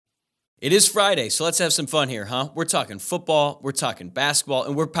It is Friday, so let's have some fun here, huh? We're talking football, we're talking basketball,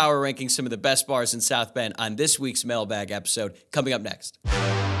 and we're power ranking some of the best bars in South Bend on this week's Mailbag episode, coming up next.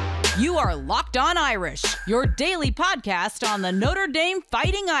 You are Locked On Irish, your daily podcast on the Notre Dame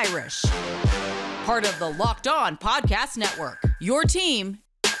Fighting Irish. Part of the Locked On Podcast Network, your team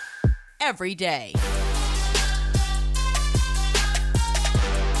every day.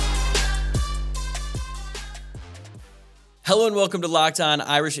 Hello and welcome to Locked On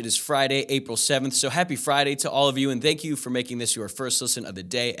Irish. It is Friday, April 7th, so happy Friday to all of you, and thank you for making this your first listen of the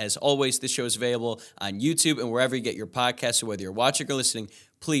day. As always, this show is available on YouTube and wherever you get your podcasts, so whether you're watching or listening,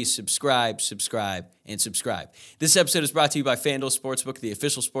 please subscribe. This episode is brought to you by FanDuel Sportsbook, the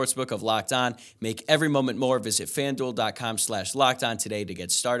official sportsbook of Locked On. Make every moment more. Visit FanDuel.com/LockedOn today to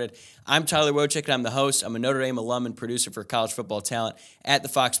get started. I'm Tyler Wojcik, and I'm the host. I'm a Notre Dame alum and producer for college football talent at the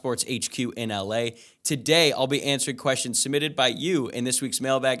Fox Sports HQ in LA. Today, I'll be answering questions submitted by you in this week's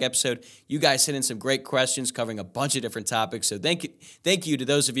Mailbag episode. You guys sent in some great questions covering a bunch of different topics, so thank you to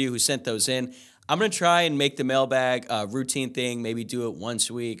those of you who sent those in. I'm going to try and make the Mailbag a routine thing, maybe do it once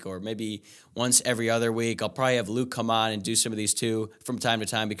a week or maybe once every other week. I'll probably have Luke come on and do some of these too from time to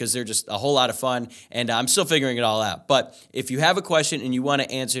time because they're just a whole lot of fun, and I'm still figuring it all out. But if you have a question and you want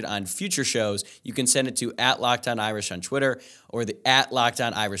to answer it on future shows, you can send it to @LockedOnIrish on Twitter or the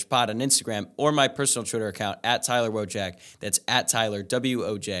 @LockedOnIrishPod on Instagram or my personal Twitter account @Tyler Wojcik. That's @Tyler,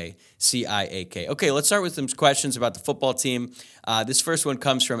 WOJCIAK. Okay, let's start with some questions about the football team. This first one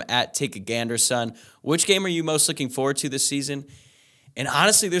comes from @TakeAGanderSon. Which game are you most looking forward to this season? And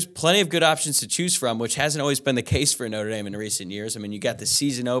honestly, there's plenty of good options to choose from, which hasn't always been the case for Notre Dame in recent years. I mean, you got the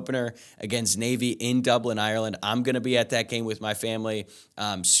season opener against Navy in Dublin, Ireland. I'm going to be at that game with my family.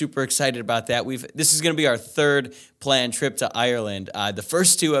 I'm super excited about that. This is going to be our third planned trip to Ireland. The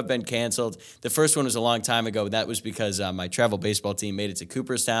first two have been canceled. The first one was a long time ago. That was because my travel baseball team made it to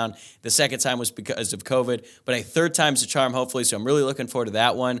Cooperstown. The second time was because of COVID, but a third time's a charm, hopefully, so I'm really looking forward to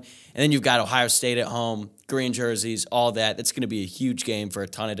that one. And then you've got Ohio State at home, green jerseys, all that. That's going to be a huge game for a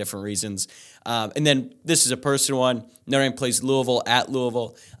ton of different reasons. And then this is a personal one. Notre Dame plays Louisville at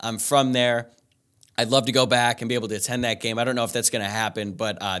Louisville. I'm from there. I'd love to go back and be able to attend that game. I don't know if that's going to happen,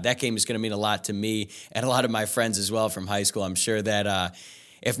 but that game is going to mean a lot to me and a lot of my friends as well from high school. I'm sure that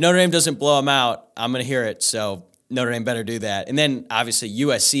if Notre Dame doesn't blow them out, I'm going to hear it. So Notre Dame better do that. And then obviously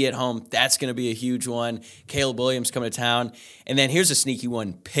USC at home. That's going to be a huge one. Caleb Williams coming to town. And then here's a sneaky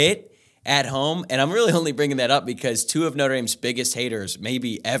one, Pitt at home, and I'm really only bringing that up because two of Notre Dame's biggest haters,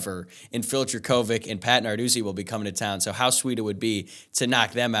 maybe ever, in Phil Dracovic and Pat Narduzzi will be coming to town. So how sweet it would be to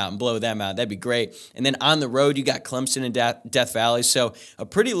knock them out and blow them out. That'd be great. And then on the road, you got Clemson and Death Valley. So a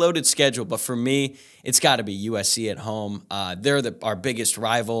pretty loaded schedule, but for me, it's got to be USC at home. They're our biggest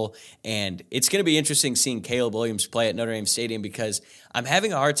rival, and it's going to be interesting seeing Caleb Williams play at Notre Dame Stadium because I'm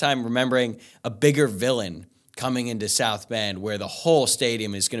having a hard time remembering a bigger villain coming into South Bend where the whole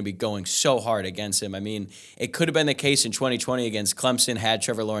stadium is going to be going so hard against him. I mean, it could have been the case in 2020 against Clemson had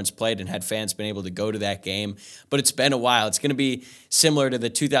Trevor Lawrence played and had fans been able to go to that game, but it's been a while. It's going to be similar to the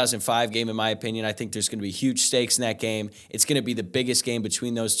 2005 game, in my opinion. I think there's going to be huge stakes in that game. It's going to be the biggest game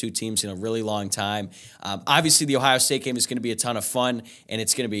between those two teams in a really long time. Obviously, the Ohio State game is going to be a ton of fun, and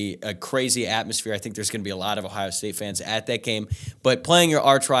it's going to be a crazy atmosphere. I think there's going to be a lot of Ohio State fans at that game, but playing your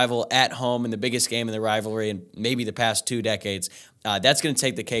arch rival at home in the biggest game in the rivalry and maybe the past 2 decades, that's going to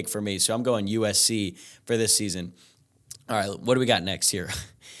take the cake for me. So I'm going USC for this season. All right, what do we got next here?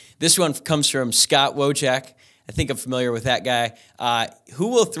 This one comes from Scott Wojcik. I think I'm familiar with that guy. Who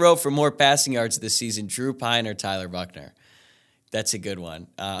will throw for more passing yards this season, Drew Pine or Tyler Buchner? That's a good one.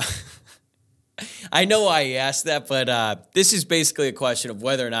 I know why he asked that, but this is basically a question of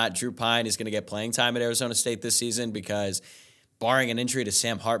whether or not Drew Pine is going to get playing time at Arizona State this season because barring an injury to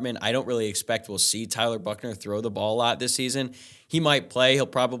Sam Hartman, I don't really expect we'll see Tyler Buchner throw the ball a lot this season. He might play. He'll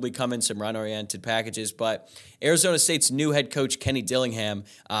probably come in some run-oriented packages. But Arizona State's new head coach, Kenny Dillingham,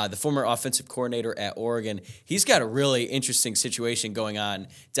 the former offensive coordinator at Oregon, he's got a really interesting situation going on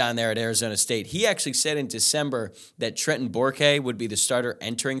down there at Arizona State. He actually said in December that Trenton Bourque would be the starter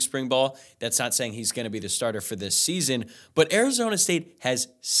entering spring ball. That's not saying he's going to be the starter for this season. But Arizona State has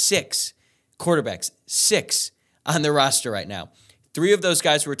 6 quarterbacks, 6 on their roster right now. 3 of those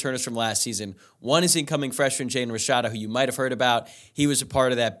guys were returners from last season. One is incoming freshman Jaden Rashada, who you might have heard about. He was a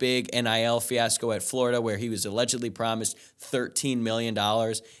part of that big NIL fiasco at Florida where he was allegedly promised $13 million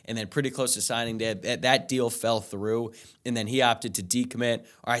and then pretty close to signing. That deal fell through, and then he opted to decommit.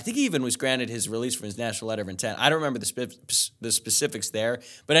 Or I think he even was granted his release from his national letter of intent. I don't remember the specifics there.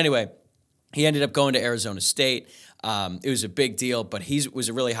 But anyway, he ended up going to Arizona State. It was a big deal, but he was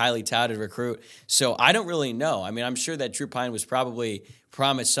a really highly touted recruit. So I don't really know. I mean, I'm sure that Drew Pine was probably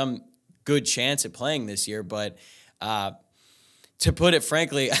promised some good chance at playing this year. But to put it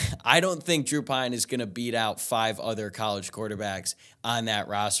frankly, I don't think Drew Pine is going to beat out 5 other college quarterbacks on that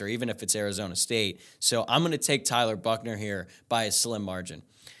roster, even if it's Arizona State. So I'm going to take Tyler Buchner here by a slim margin.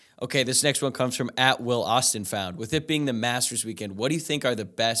 Okay, this next one comes from @WillAustinFound. With it being the Masters weekend, what do you think are the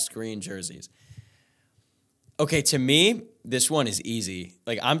best green jerseys? Okay, to me, this one is easy.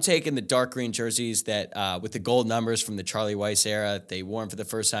 Like, I'm taking the dark green jerseys that with the gold numbers from the Charlie Weiss era. They wore them for the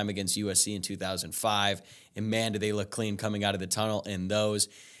first time against USC in 2005. And man, do they look clean coming out of the tunnel in those.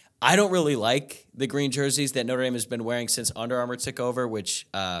 I don't really like the green jerseys that Notre Dame has been wearing since Under Armour took over, which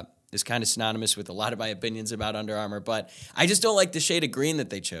is kind of synonymous with a lot of my opinions about Under Armour. But I just don't like the shade of green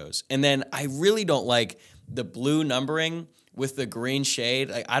that they chose. And then I really don't like the blue numbering with the green shade.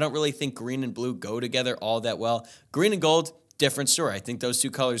 Like, I don't really think green and blue go together all that well. Green and gold, different story. I think those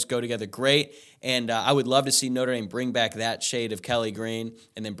two colors go together great, and I would love to see Notre Dame bring back that shade of Kelly green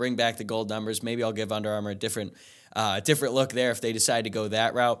and then bring back the gold numbers. Maybe I'll give Under Armour a different look there if they decide to go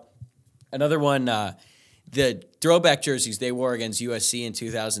that route. Another one, the throwback jerseys they wore against USC in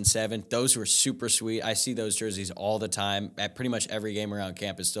 2007, those were super sweet. I see those jerseys all the time at pretty much every game around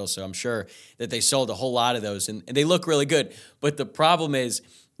campus still, so I'm sure that they sold a whole lot of those, and they look really good. But the problem is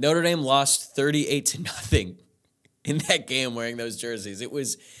Notre Dame lost 38-0 in that game wearing those jerseys. It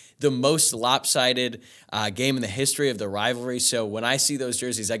was the most lopsided game in the history of the rivalry. So when I see those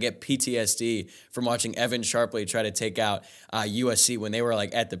jerseys, I get PTSD from watching Evan Sharpley try to take out USC when they were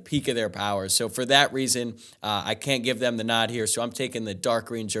like at the peak of their powers. So for that reason, I can't give them the nod here. So I'm taking the dark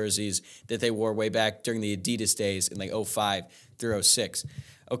green jerseys that they wore way back during the Adidas days in like 05 through 06.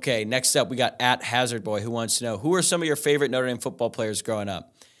 Okay, next up, we got @HazardBoy, who wants to know, who are some of your favorite Notre Dame football players growing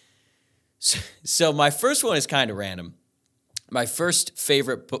up? So my first one is kind of random. My first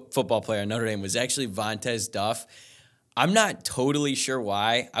favorite football player in Notre Dame was actually Vontaze Duff. I'm not totally sure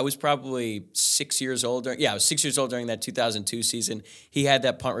why. I was probably 6 years old. I was 6 years old during that 2002 season. He had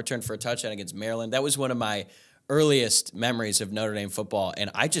that punt return for a touchdown against Maryland. That was one of my earliest memories of Notre Dame football, and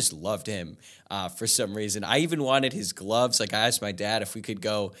I just loved him for some reason. I even wanted his gloves. Like, I asked my dad if we could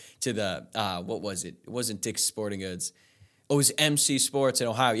go to the, what was it? It wasn't Dick's Sporting Goods. It was MC Sports in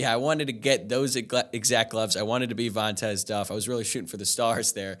Ohio. Yeah, I wanted to get those exact gloves. I wanted to be Vontaze Duff. I was really shooting for the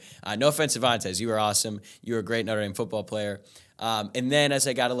stars there. No offense to Vontaze. You were awesome. You were a great Notre Dame football player. And then as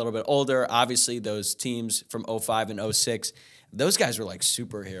I got a little bit older, obviously those teams from 05 and 06, those guys were like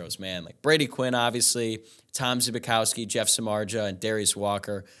superheroes, man. Like Brady Quinn, obviously, Tom Zbikowski, Jeff Samardzija, and Darius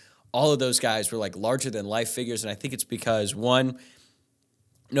Walker. All of those guys were like larger-than-life figures, and I think it's because, one,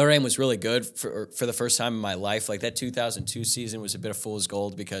 Notre Dame was really good for the first time in my life. Like, that 2002 season was a bit of fool's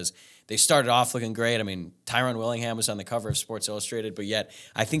gold because they started off looking great. I mean, Tyrone Willingham was on the cover of Sports Illustrated, but yet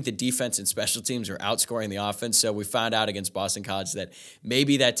I think the defense and special teams were outscoring the offense. So we found out against Boston College that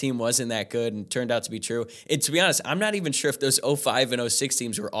maybe that team wasn't that good, and it turned out to be true. And to be honest, I'm not even sure if those 05 and 06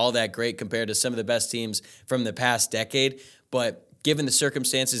 teams were all that great compared to some of the best teams from the past decade. But given the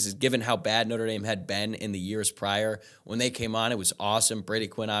circumstances, given how bad Notre Dame had been in the years prior, when they came on, it was awesome. Brady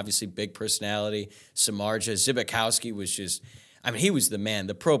Quinn, obviously, big personality. Samardzija, Zbikowski was just, I mean, he was the man.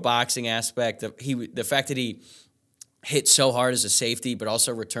 The pro boxing aspect, the fact that he hit so hard as a safety, but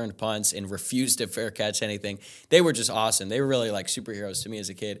also returned punts and refused to fair catch anything. They were just awesome. They were really like superheroes to me as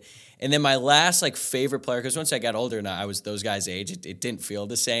a kid. And then my last like favorite player, because once I got older and I was those guys' age, it didn't feel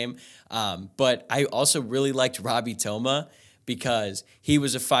the same. But I also really liked Robbie Toma, because he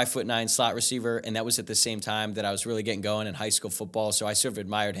was a 5'9" slot receiver, and that was at the same time that I was really getting going in high school football. So I sort of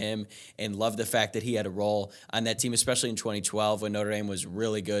admired him and loved the fact that he had a role on that team, especially in 2012 when Notre Dame was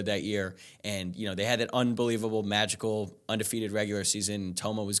really good that year. And, you know, they had that unbelievable, magical, undefeated regular season, and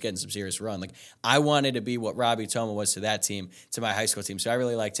Toma was getting some serious run. Like, I wanted to be what Robbie Toma was to that team, to my high school team. So I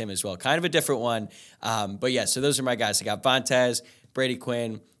really liked him as well. Kind of a different one. But yeah, so those are my guys. I got Vontaze, Brady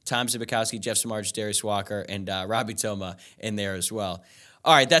Quinn, Tom Zbikowski, Jeff Samardzija, Darius Walker, and Robbie Toma in there as well.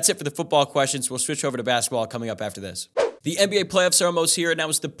 All right, that's it for the football questions. We'll switch over to basketball coming up after this. The NBA playoffs are almost here, and now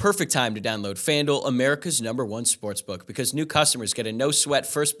is the perfect time to download FanDuel, America's #1 sportsbook, because new customers get a no-sweat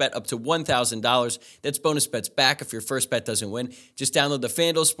first bet up to $1,000. That's bonus bets back if your first bet doesn't win. Just download the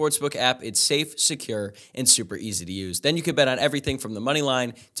FanDuel Sportsbook app. It's safe, secure, and super easy to use. Then you can bet on everything from the money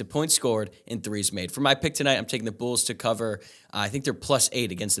line to points scored and threes made. For my pick tonight, I'm taking the Bulls to cover. I think they're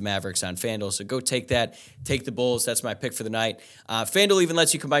 +8 against the Mavericks on FanDuel, so go take that. Take the Bulls. That's my pick for the night. FanDuel even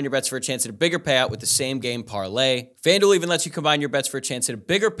lets you combine your bets for a chance at a bigger payout with the same game parlay. FanDuel even lets you combine your bets for a chance at a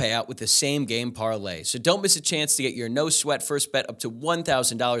bigger payout with the same game parlay. So don't miss a chance to get your no-sweat first bet up to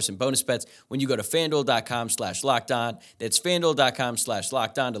 $1,000 in bonus bets when you go to FanDuel.com/lockedon. That's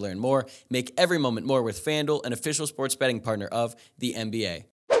FanDuel.com/lockedon to learn more. Make every moment more with FanDuel, an official sports betting partner of the NBA.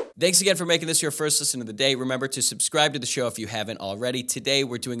 Thanks again for making this your first listen of the day. Remember to subscribe to the show if you haven't already. Today,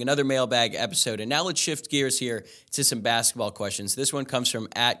 we're doing another mailbag episode, and now let's shift gears here to some basketball questions. This one comes from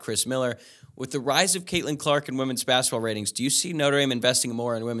 @ChrisMiller. With the rise of Caitlin Clark in women's basketball ratings, do you see Notre Dame investing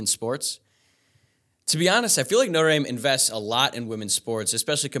more in women's sports? To be honest, I feel like Notre Dame invests a lot in women's sports,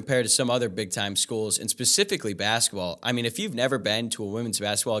 especially compared to some other big-time schools, and specifically basketball. I mean, if you've never been to a women's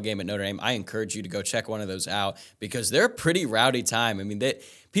basketball game at Notre Dame, I encourage you to go check one of those out because they're a pretty rowdy time. I mean,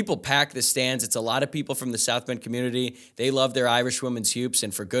 people pack the stands. It's a lot of people from the South Bend community. They love their Irish women's hoops,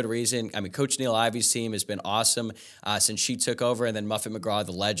 and for good reason. I mean, Coach Neil Ivey's team has been awesome since she took over, and then Muffet McGraw,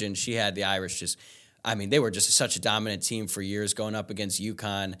 the legend, she had the Irish they were just such a dominant team for years going up against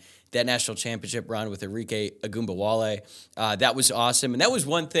UConn. That national championship run with Enrique Agumbawale, that was awesome. And that was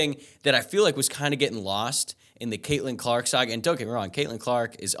one thing that I feel like was kind of getting lost in the Caitlin Clark saga. And don't get me wrong, Caitlin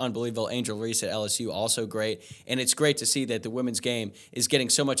Clark is unbelievable. Angel Reese at LSU, also great. And it's great to see that the women's game is getting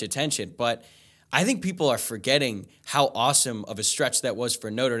so much attention. But I think people are forgetting how awesome of a stretch that was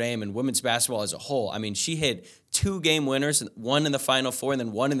for Notre Dame and women's basketball as a whole. I mean, she hit 2 game winners, one in the Final Four and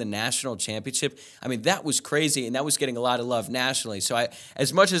then one in the national championship. I mean, that was crazy, and that was getting a lot of love nationally. So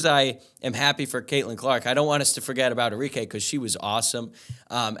as much as I am happy for Caitlin Clark, I don't want us to forget about Enrique because she was awesome.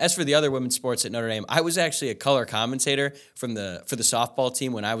 As for the other women's sports at Notre Dame, I was actually a color commentator for the softball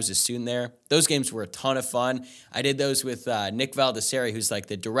team when I was a student there. Those games were a ton of fun. I did those with Nick Valdesari, who's like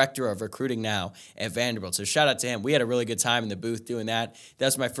the director of recruiting now at Vanderbilt. So shout out to him. We had a really good time in the booth doing that. That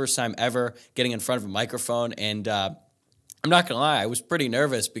was my first time ever getting in front of a microphone, and I'm not going to lie, I was pretty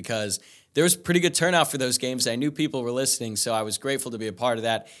nervous because there was pretty good turnout for those games. I knew people were listening, so I was grateful to be a part of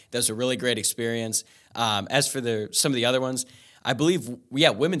that. That was a really great experience. As for some of the other ones, I believe,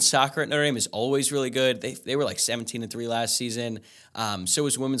 women's soccer at Notre Dame is always really good. They were like 17-3 last season. So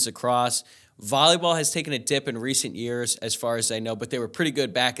was women's lacrosse. Volleyball has taken a dip in recent years, as far as I know, but they were pretty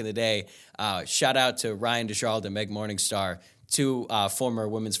good back in the day. Shout out to Ryan DeJarle and Meg Morningstar, 2 former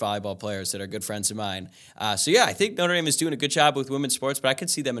women's volleyball players that are good friends of mine. I think Notre Dame is doing a good job with women's sports, but I could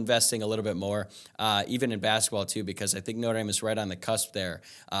see them investing a little bit more, even in basketball too, because I think Notre Dame is right on the cusp there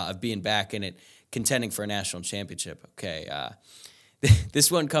of being back in it, contending for a national championship. Okay, this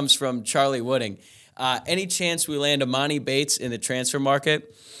one comes from Charlie Wooding. Any chance we land Amani Bates in the transfer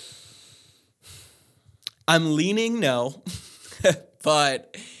market? I'm leaning no,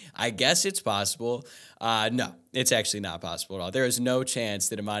 but I guess it's possible. No, it's actually not possible at all. There is no chance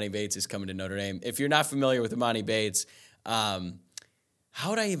that Amani Bates is coming to Notre Dame. If you're not familiar with Amani Bates, how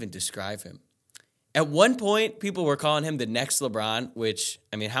would I even describe him? At one point, people were calling him the next LeBron, which,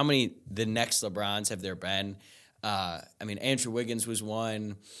 I mean, how many the next LeBrons have there been? Andrew Wiggins was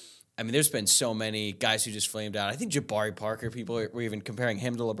one. I mean, there's been so many guys who just flamed out. I think Jabari Parker, people were even comparing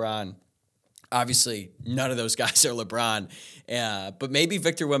him to LeBron. Obviously, none of those guys are LeBron, but maybe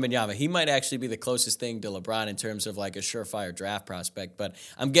Victor Wembanyama. He might actually be the closest thing to LeBron in terms of like a surefire draft prospect, but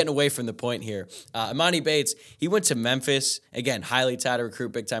I'm getting away from the point here. Amani Bates, he went to Memphis. Again, highly touted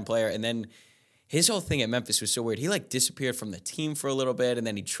recruit, big-time player, and then his whole thing at Memphis was so weird. He like disappeared from the team for a little bit, and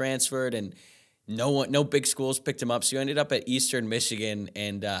then he transferred, and no big schools picked him up, so he ended up at Eastern Michigan,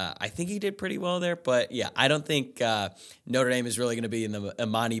 and I think he did pretty well there. But, yeah, I don't think Notre Dame is really going to be in the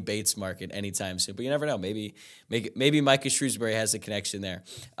Amani Bates market anytime soon. But you never know. Maybe Micah Shrewsberry has a connection there.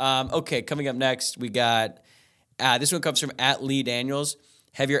 Okay, coming up next, we got this one comes from @Lee Daniels.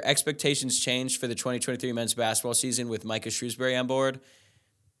 Have your expectations changed for the 2023 men's basketball season with Micah Shrewsberry on board?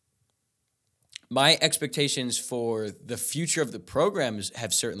 My expectations for the future of the programs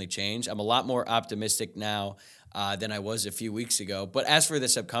have certainly changed. I'm a lot more optimistic now than I was a few weeks ago. But as for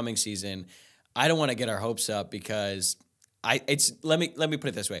this upcoming season, I don't want to get our hopes up because let me put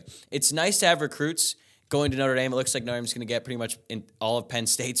it this way. It's nice to have recruits going to Notre Dame. It looks like Notre Dame's going to get pretty much in all of Penn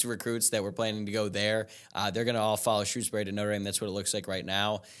State's recruits that were planning to go there. They're going to all follow Shrewsberry to Notre Dame. That's what it looks like right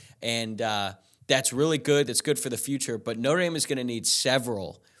now. And that's really good. That's good for the future. But Notre Dame is going to need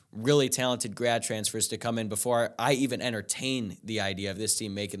several really talented grad transfers to come in before I even entertain the idea of this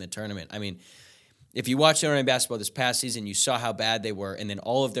team making the tournament. I mean, if you watch Notre Dame basketball this past season, you saw how bad they were, and then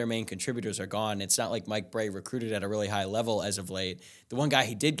all of their main contributors are gone. It's not like Mike Bray recruited at a really high level as of late. The one guy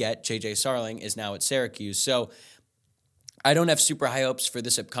he did get, J.J. Sarling, is now at Syracuse. So I don't have super high hopes for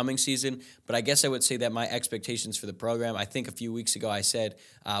this upcoming season, but I guess I would say that my expectations for the program, I think a few weeks ago I said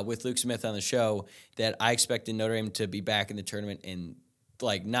with Luke Smith on the show that I expected Notre Dame to be back in the tournament in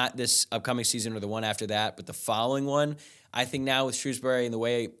like not this upcoming season or the one after that, but the following one. I think now with Shrewsberry and the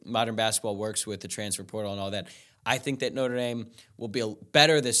way modern basketball works with the transfer portal and all that, I think that Notre Dame will be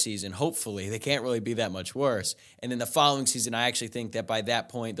better this season, hopefully. They can't really be that much worse. And then the following season, I actually think that by that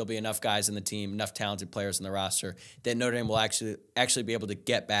point, there'll be enough guys in the team, enough talented players in the roster, that Notre Dame will actually be able to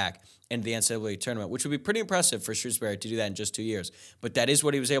get back into the NCAA tournament, which would be pretty impressive for Shrewsberry to do that in just 2 years. But that is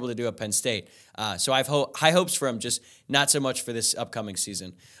what he was able to do at Penn State. So I have high hopes for him, just not so much for this upcoming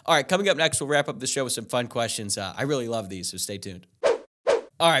season. All right, coming up next, we'll wrap up the show with some fun questions. I really love these, so stay tuned.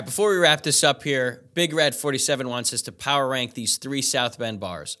 All right, before we wrap this up here, Big Red 47 wants us to power rank these 3 South Bend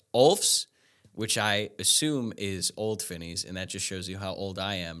bars. Ulf's, which I assume is Old Finney's, and that just shows you how old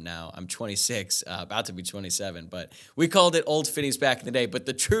I am now. I'm 26, about to be 27, but we called it Old Finney's back in the day. But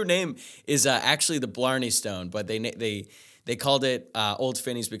the true name is actually the Blarney Stone, but they called it Old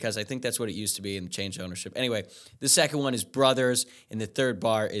Finney's because I think that's what it used to be and changed ownership. Anyway, the second one is Brothers, and the third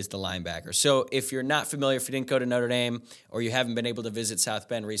bar is the Linebacker. So if you're not familiar, if you didn't go to Notre Dame or you haven't been able to visit South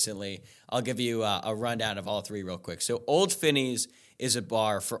Bend recently, I'll give you a rundown of all 3 real quick. So Old Finney's is a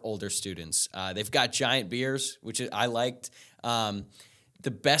bar for older students. They've got giant beers, which I liked.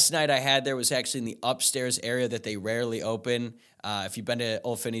 The best night I had there was actually in the upstairs area that they rarely open. If you've been to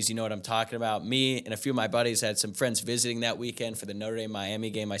Old Finney's, you know what I'm talking about. Me and a few of my buddies had some friends visiting that weekend for the Notre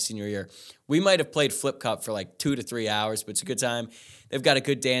Dame-Miami game my senior year. We might have played Flip Cup for like 2 to 3 hours, but it's a good time. They've got a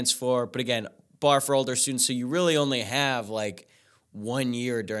good dance floor. But again, bar for older students, so you really only have like 1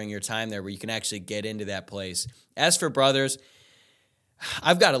 year during your time there where you can actually get into that place. As for Brothers,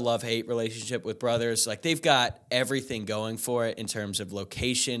 I've got a love-hate relationship with Brothers. Like, they've got everything going for it in terms of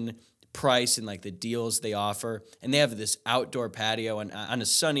location, price, and like the deals they offer. And they have this outdoor patio, and on a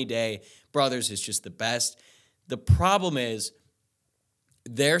sunny day, Brothers is just the best. The problem is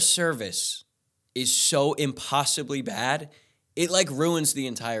their service is so impossibly bad, it like ruins the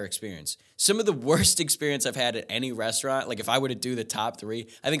entire experience. Some of the worst experience I've had at any restaurant, like if I were to do the top 3,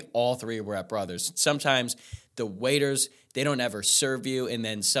 I think all 3 were at Brothers. Sometimes the waiters, they don't ever serve you, and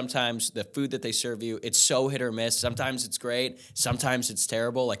then sometimes the food that they serve you, it's so hit or miss. Sometimes it's great, sometimes it's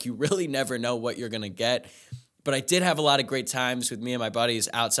terrible. Like, you really never know what you're going to get. But I did have a lot of great times with me and my buddies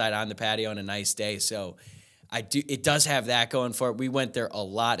outside on the patio on a nice day, so it does have that going for it. We went there a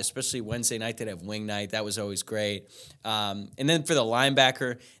lot, especially Wednesday night. They'd have wing night. That was always great. And then for the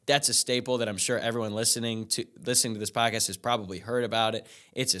Linebacker, that's a staple that I'm sure everyone listening to this podcast has probably heard about it.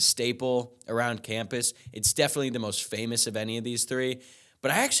 It's a staple around campus. It's definitely the most famous of any of these 3.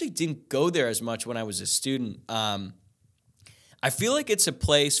 But I actually didn't go there as much when I was a student. I feel like it's a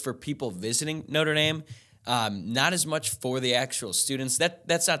place for people visiting Notre Dame. Not as much for the actual students.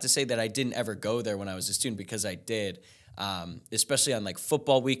 That's not to say that I didn't ever go there when I was a student, because I did, especially on like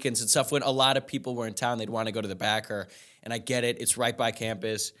football weekends and stuff. When a lot of people were in town, they'd want to go to the Backer, and I get it. It's right by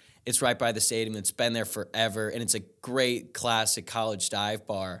campus. It's right by the stadium. It's been there forever, and it's a great classic college dive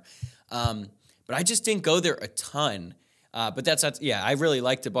bar. But I just didn't go there a ton. But that's not, I really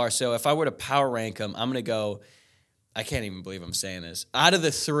like the bar. So if I were to power rank them, I'm going to go, I can't even believe I'm saying this. Out of the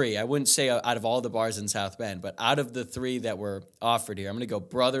 3, I wouldn't say out of all the bars in South Bend, but out of the 3 that were offered here, I'm going to go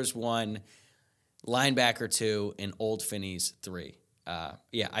Brothers 1, Linebacker 2, and Old Finney's 3.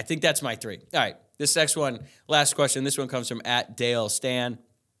 I think that's my 3. All right, this next one, last question. This one comes from @DaleStan.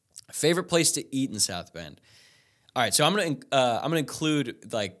 Favorite place to eat in South Bend? All right, so I'm gonna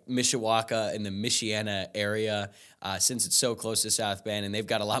include like Mishawaka and the Michiana area since it's so close to South Bend, and they've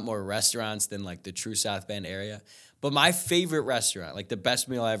got a lot more restaurants than like the true South Bend area. But my favorite restaurant, like the best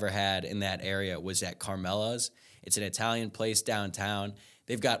meal I ever had in that area, was at Carmela's. It's an Italian place downtown.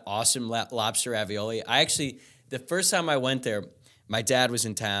 They've got awesome lobster ravioli. The first time I went there, my dad was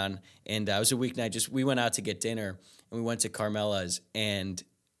in town, and it was a weeknight. We went out to get dinner, and we went to Carmela's, and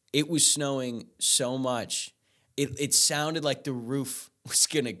it was snowing so much. It sounded like the roof was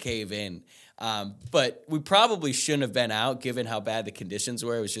going to cave in. But we probably shouldn't have been out given how bad the conditions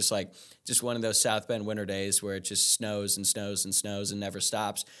were. It was just one of those South Bend winter days where it just snows and snows and snows and never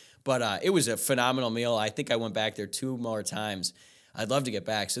stops. But it was a phenomenal meal. I think I went back there 2 more times. I'd love to get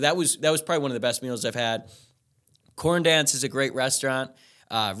back. So that was probably one of the best meals I've had. Corn Dance is a great restaurant.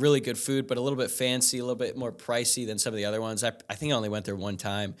 Really good food, but a little bit fancy, a little bit more pricey than some of the other ones. I think I only went there one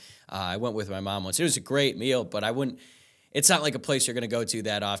time. I went with my mom once. It was a great meal, but it's not like a place you're going to go to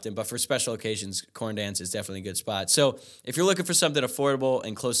that often, but for special occasions, Corn Dance is definitely a good spot. So if you're looking for something affordable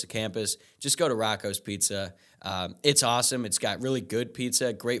and close to campus, just go to Rocco's Pizza. It's awesome. It's got really good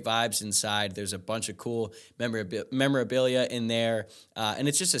pizza, great vibes inside. There's a bunch of cool memorabilia in there, and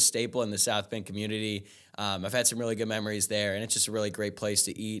it's just a staple in the South Bend community. I've had some really good memories there, and it's just a really great place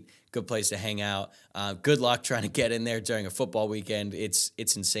to eat, good place to hang out. Good luck trying to get in there during a football weekend. It's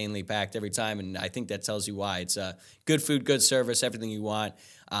insanely packed every time, and I think that tells you why. It's good food, good service, everything you want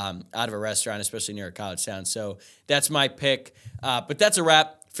out of a restaurant, especially near a college town. So that's my pick. But that's a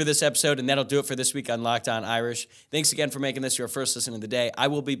wrap for this episode, and that'll do it for this week on Locked On Irish. Thanks again for making this your first listen of the day. I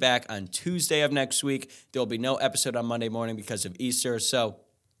will be back on Tuesday of next week. There will be no episode on Monday morning because of Easter, so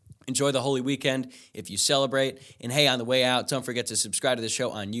enjoy the Holy Weekend if you celebrate. And hey, on the way out, don't forget to subscribe to the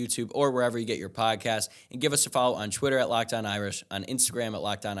show on YouTube or wherever you get your podcasts, and give us a follow on Twitter at Locked On Irish, on Instagram at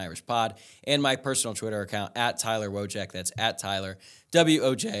Locked On Irish Pod, and my personal Twitter account at Tyler Wojciak. That's at Tyler,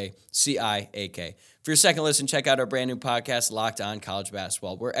 Wojciak. For your second listen, check out our brand new podcast, Locked On College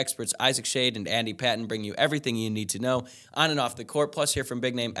Basketball, where experts Isaac Shade and Andy Patton bring you everything you need to know on and off the court, plus hear from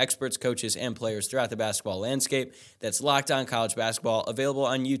big-name experts, coaches, and players throughout the basketball landscape. That's Locked On College Basketball, available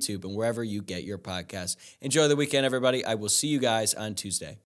on YouTube and wherever you get your podcasts. Enjoy the weekend, everybody. I will see you guys on Tuesday.